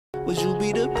Would you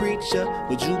be the preacher?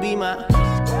 Would you be my?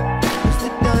 It's the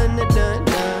done, the done,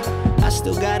 done. I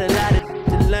still got a lot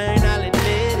to learn, I'll admit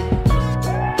it.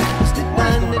 It's the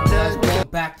done, the done, done.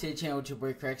 Back to the channel with your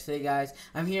boy Chrex. Today guys,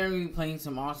 I'm here and be playing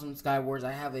some awesome Skywars.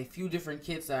 I have a few different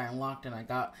kits that I unlocked and I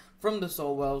got from the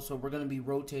Soul Well, so we're going to be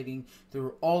rotating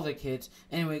through all the kits.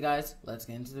 Anyway guys, let's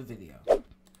get into the video.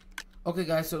 Okay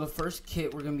guys, so the first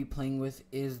kit we're going to be playing with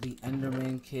is the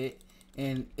Enderman kit.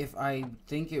 And if I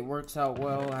think it works out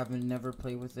well, I haven't never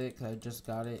played with it because I just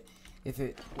got it. If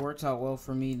it works out well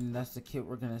for me, then that's the kit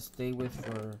we're going to stay with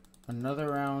for another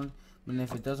round. But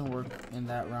if it doesn't work in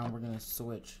that round, we're going to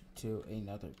switch to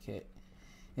another kit.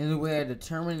 And the way I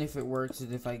determine if it works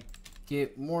is if I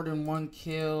get more than one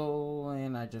kill,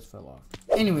 and I just fell off.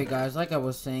 Anyway guys, like I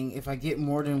was saying, if I get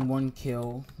more than one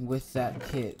kill with that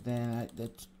kit, then I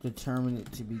determine it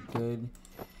to be good.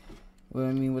 Well,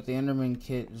 I mean, with the Enderman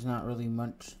kit, there's not really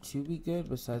much to be good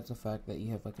besides the fact that you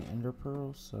have like an Ender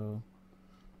Pearl. So,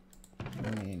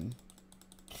 I mean,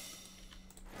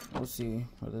 we'll see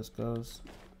where this goes.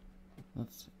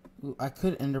 Ooh, I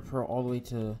could Ender Pearl all the way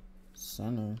to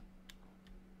center.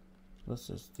 Let's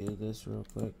just do this real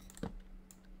quick.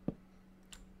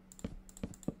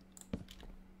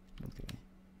 Okay.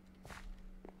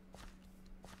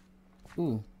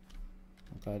 Ooh,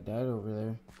 that guy died over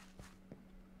there.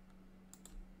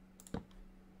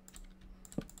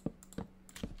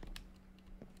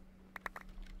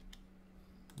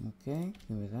 Okay,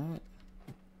 give me that.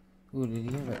 Ooh, did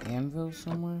he have an anvil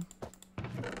somewhere?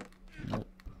 Nope.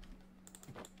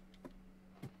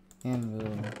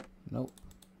 Anvil. Nope.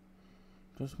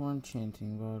 Just more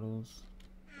enchanting bottles.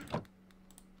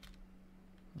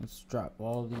 Let's drop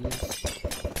all these.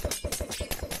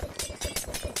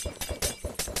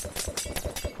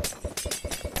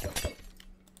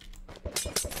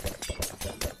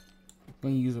 I'm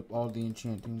gonna use up all the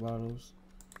enchanting bottles.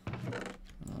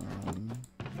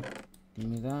 Give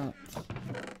me that.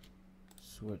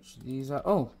 Switch these out.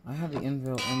 Oh, I have the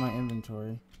anvil in my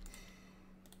inventory.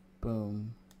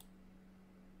 Boom.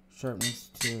 Sharpness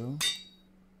 2.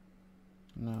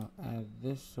 Now add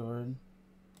this sword.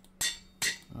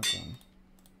 Okay.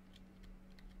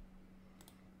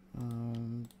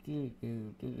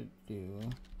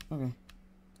 Okay.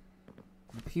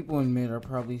 The people in mid are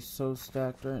probably so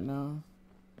stacked right now.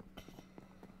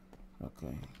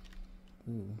 Okay.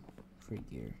 Ooh, free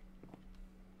gear.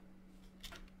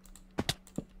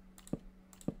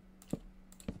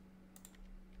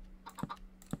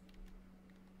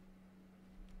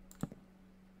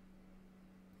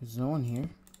 There's no one here.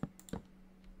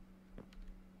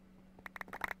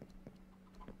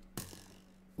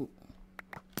 Ooh.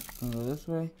 I'm gonna go this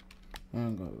way, and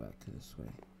I'm gonna go back to this way.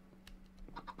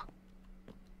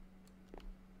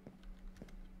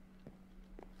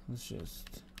 Let's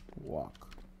just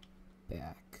walk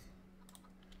back.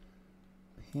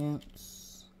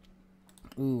 Pants.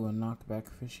 Ooh, a knockback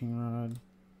fishing rod.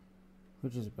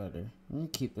 Which is better? I'm gonna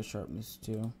keep the sharpness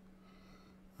too.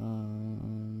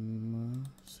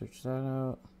 Switch that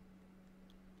out.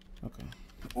 Okay.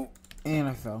 Ooh, and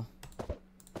I fell.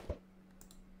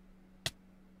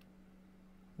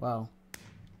 Wow.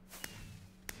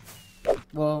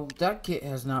 Well, that kit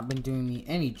has not been doing me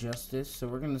any justice, so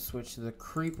we're gonna switch to the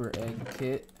creeper egg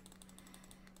kit.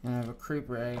 And I have a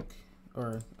creeper egg,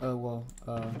 or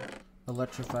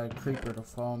electrified creeper to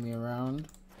follow me around.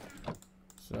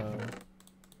 So,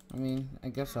 I mean, I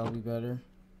guess I'll be better.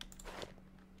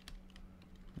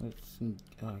 Let's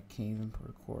cave and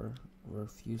parkour over a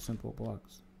few simple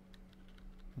blocks.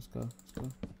 Let's go. Let's go.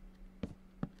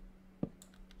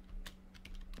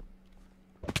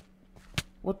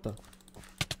 What the?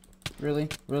 Really?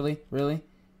 Really? Really?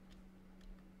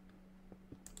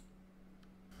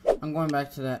 I'm going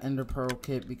back to that Ender Pearl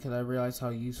kit because I realize how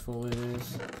useful it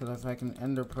is. Because if I can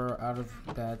Ender Pearl out of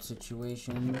bad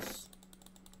situations,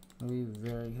 it'll be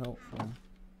very helpful.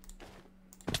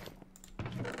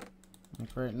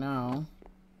 Like right now,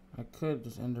 I could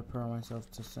just Ender Pearl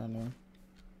myself to center.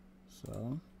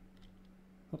 So,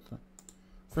 what the?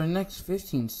 For the next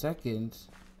 15 seconds.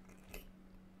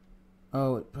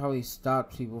 Oh, it probably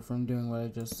stopped people from doing what I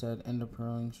just said, Ender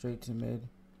Pearling straight to mid.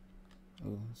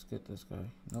 Oh, let's get this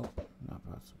guy. Nope, not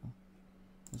possible.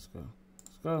 Let's go.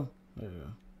 Let's go. There we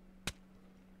go.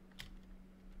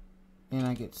 And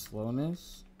I get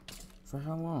slowness? For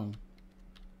how long?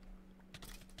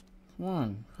 Come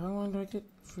on, how long do I get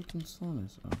freaking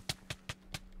slowness? Oh,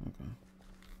 okay.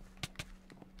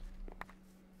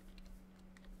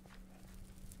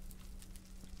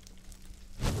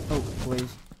 Oh,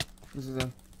 please. This is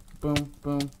a boom,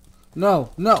 boom.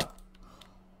 No, no!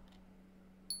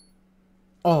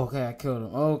 Oh, okay, I killed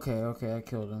him. Okay, I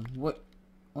killed him. What?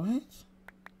 What?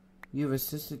 You've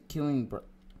assisted killing bro.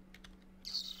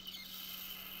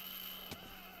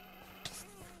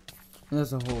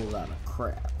 That's a whole lot of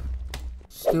crap.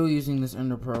 Still using this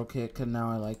Ender Pearl kit because now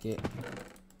I like it.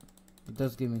 It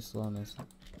does give me slowness,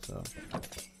 so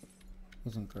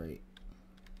isn't great.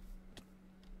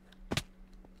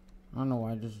 I don't know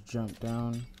why I just jumped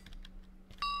down.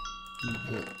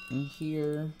 Get in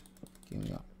here. Give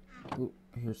me up. Ooh,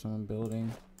 I hear someone building.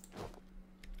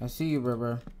 I see you,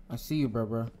 brother. I see you,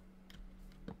 brother.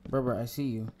 Brother, I see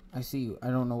you. I see you.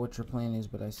 I don't know what your plan is,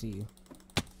 but I see you.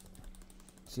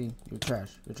 See, you're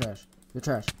trash. You're trash. You're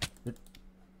trash.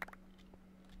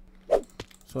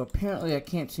 So apparently I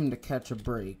can't seem to catch a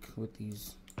break with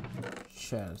these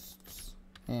chests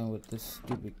and with this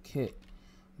stupid kit.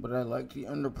 But I like the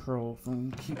Ender Pearl, so I'm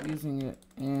gonna keep using it.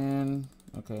 And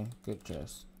okay, good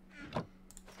chest.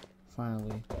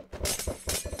 Finally.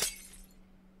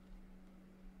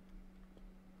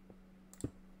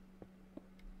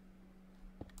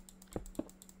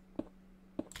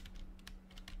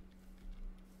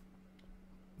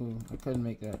 Ooh, I couldn't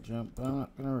make that jump, but I'm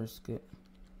not gonna risk it.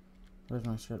 Where's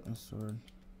my sharpness sword?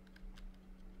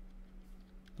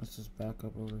 Let's just back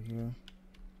up over here.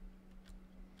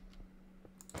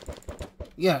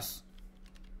 Yes!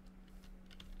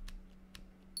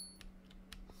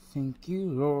 Thank you,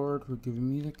 Lord, for giving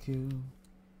me the kill.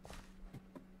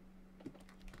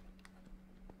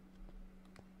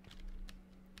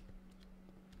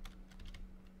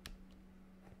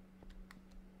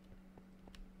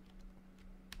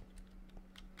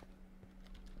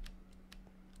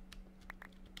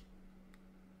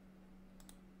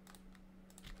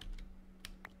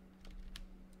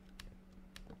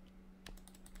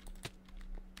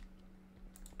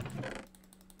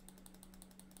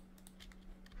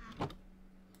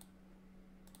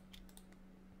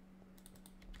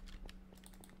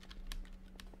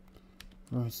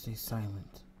 We're gonna stay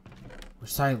silent. We're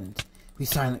silent. We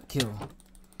silent kill.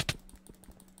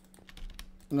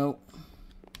 Nope.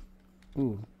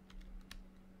 Ooh.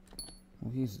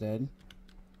 Well, he's dead.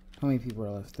 How many people are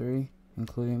left? 3,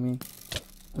 including me.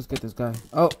 Let's get this guy.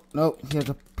 Oh, no. He has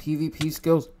a PvP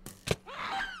skills.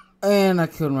 And I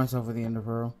killed myself with the Ender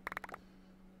Pearl.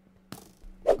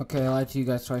 Okay, I lied to you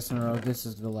guys twice in a row. This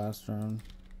is the last round.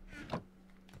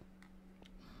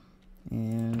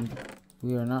 And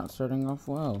we are not starting off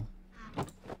well.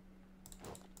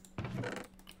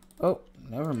 Oh,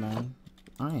 never mind.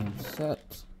 I am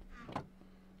set.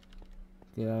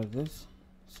 Get out of this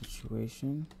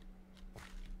situation.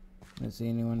 Let's see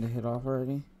anyone to hit off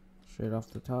already. Straight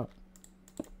off the top.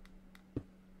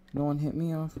 No one hit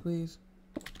me off, please.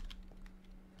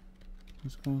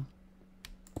 Let's go.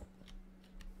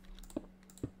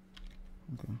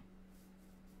 Okay.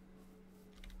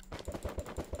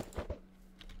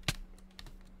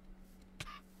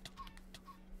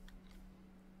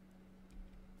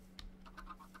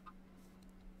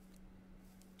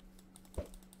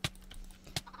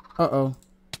 Uh-oh.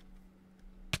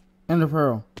 Ender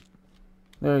Pearl.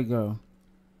 There you go.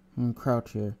 I'm gonna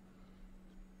crouch here.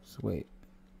 Just wait.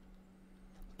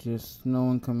 Just no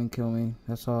one come and kill me.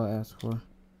 That's all I ask for.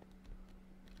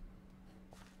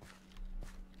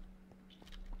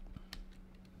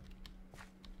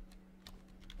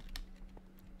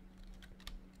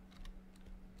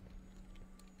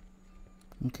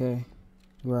 Okay.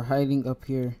 We're hiding up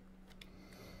here.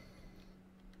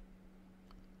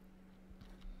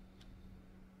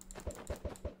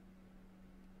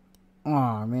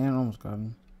 Aw, man, almost got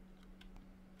him.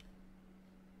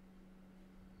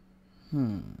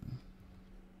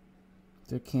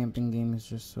 Their camping game is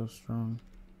just so strong.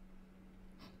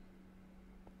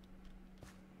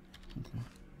 Okay.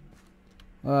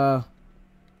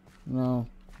 No.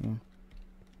 Yeah.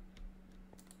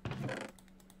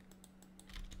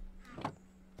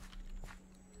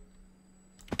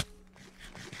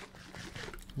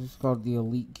 This is called the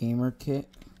Elite Gamer Kit,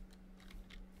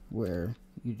 where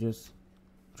you just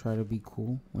try to be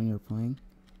cool when you're playing.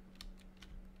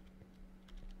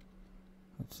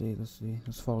 Let's see.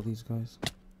 Let's follow these guys.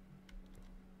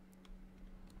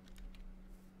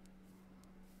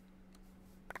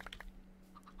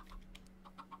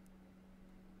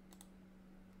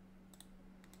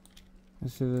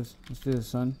 Let's do this. Let's do this,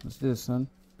 son. Let's do this, son.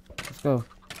 Let's go.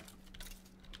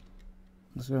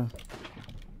 Let's go.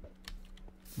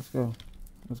 Let's go.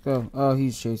 Let's go. Oh,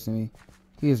 he's chasing me.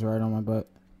 He is right on my butt.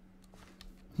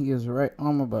 He is right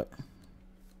on my butt.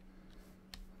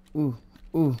 Ooh.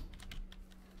 Ooh.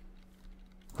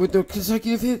 With the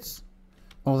consecutive hits.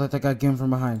 Oh, let that guy get him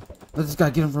from behind. Let this guy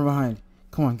get him from behind.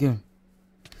 Come on, get him.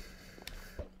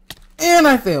 And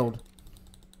I failed.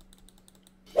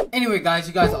 Anyway, guys,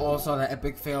 you guys all saw that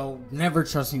epic fail. Never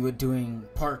trust me with doing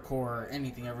parkour or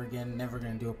anything ever again. Never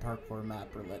gonna do a parkour map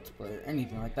or let's play or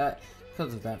anything like that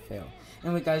because of that fail.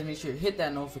 Anyway, guys, make sure you hit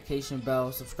that notification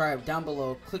bell, subscribe down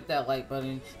below, click that like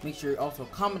button. Make sure you also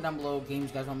comment down below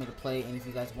games you guys want me to play and if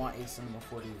you guys want a Cinema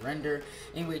 4D render.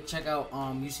 Anyway, check out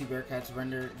UC Bearcat's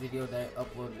render video that I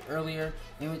uploaded earlier.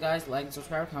 Anyway, guys, like and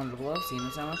subscribe, comment below. See you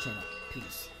next time on my channel.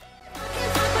 Peace.